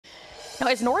Now,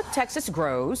 as North Texas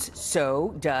grows,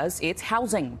 so does its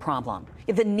housing problem.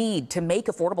 The need to make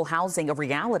affordable housing a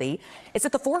reality is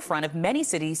at the forefront of many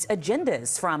cities'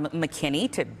 agendas, from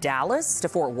McKinney to Dallas to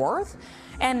Fort Worth.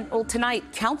 And well,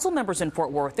 tonight, council members in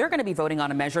Fort Worth, they're going to be voting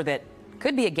on a measure that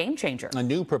could be a game changer. A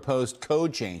new proposed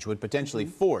code change would potentially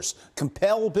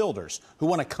compel builders who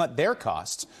want to cut their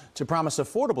costs to promise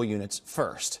affordable units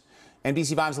first.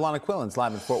 NBC5's Alana Quillen's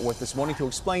live in Fort Worth this morning to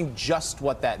explain just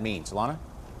what that means. Alana?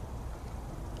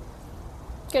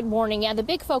 Good morning. Yeah, the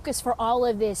big focus for all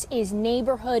of this is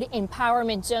neighborhood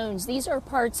empowerment zones. These are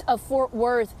parts of Fort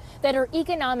Worth that are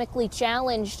economically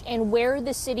challenged and where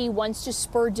the city wants to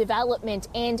spur development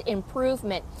and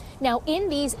improvement. Now, in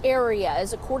these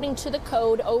areas, according to the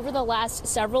code, over the last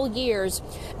several years,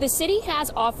 the city has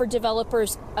offered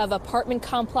developers of apartment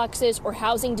complexes or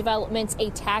housing developments a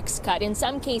tax cut, in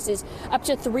some cases up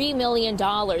to $3 million,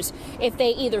 if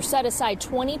they either set aside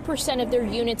 20% of their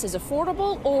units as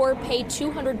affordable or pay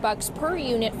 $200 per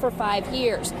unit for 5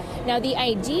 years. Now, the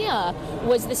idea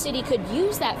was the city could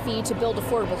use that fee to build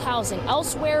affordable housing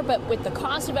elsewhere, but with the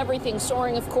cost of everything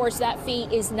soaring, of course, that fee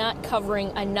is not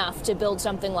covering enough to build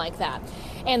something like that.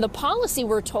 And the policy,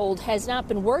 we're told, has not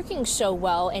been working so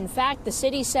well. In fact, the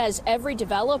city says every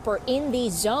developer in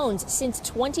these zones since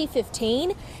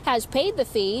 2015 has paid the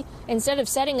fee instead of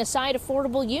setting aside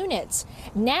affordable units.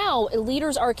 Now,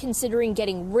 leaders are considering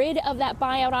getting rid of that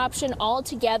buyout option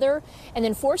altogether and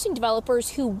then forcing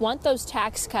developers who want those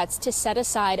tax cuts to set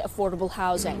aside affordable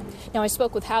housing. Now, I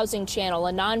spoke with Housing Channel,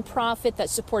 a nonprofit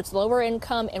that supports lower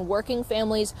income and working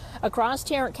families across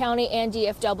Tarrant County and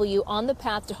DFW on the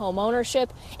path to home ownership.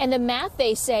 And the math,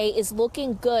 they say, is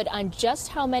looking good on just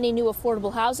how many new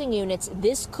affordable housing units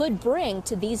this could bring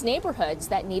to these neighborhoods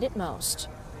that need it most.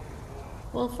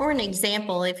 Well, for an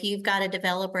example, if you've got a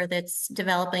developer that's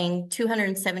developing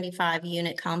 275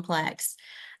 unit complex,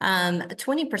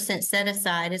 20% set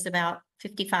aside is about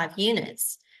 55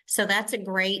 units. So that's a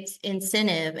great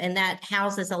incentive, and that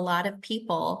houses a lot of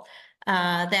people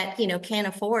that, can't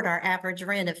afford our average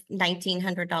rent of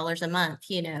 $1,900 a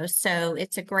month, so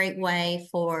it's a great way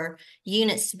for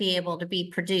units to be able to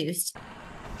be produced.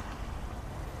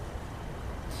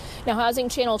 Now, Housing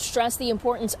Channel stressed the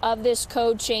importance of this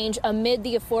code change amid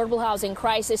the affordable housing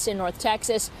crisis in North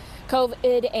Texas.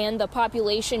 COVID and the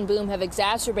population boom have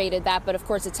exacerbated that, but of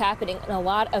course it's happening in a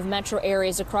lot of metro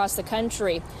areas across the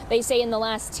country. They say in the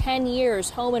last 10 years,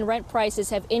 home and rent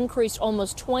prices have increased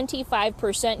almost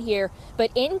 25% here, but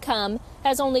income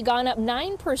has only gone up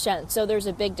 9%, so there's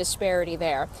a big disparity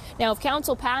there. Now, if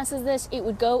council passes this, it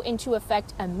would go into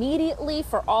effect immediately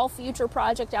for all future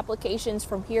project applications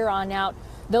from here on out.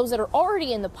 Those that are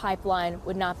already in the pipeline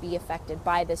would not be affected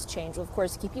by this change. We'll, of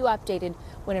course, keep you updated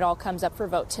when it all comes up for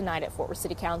vote tonight at Fort Worth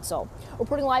City Council.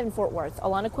 Reporting live in Fort Worth,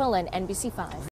 Alana Quillen, NBC5.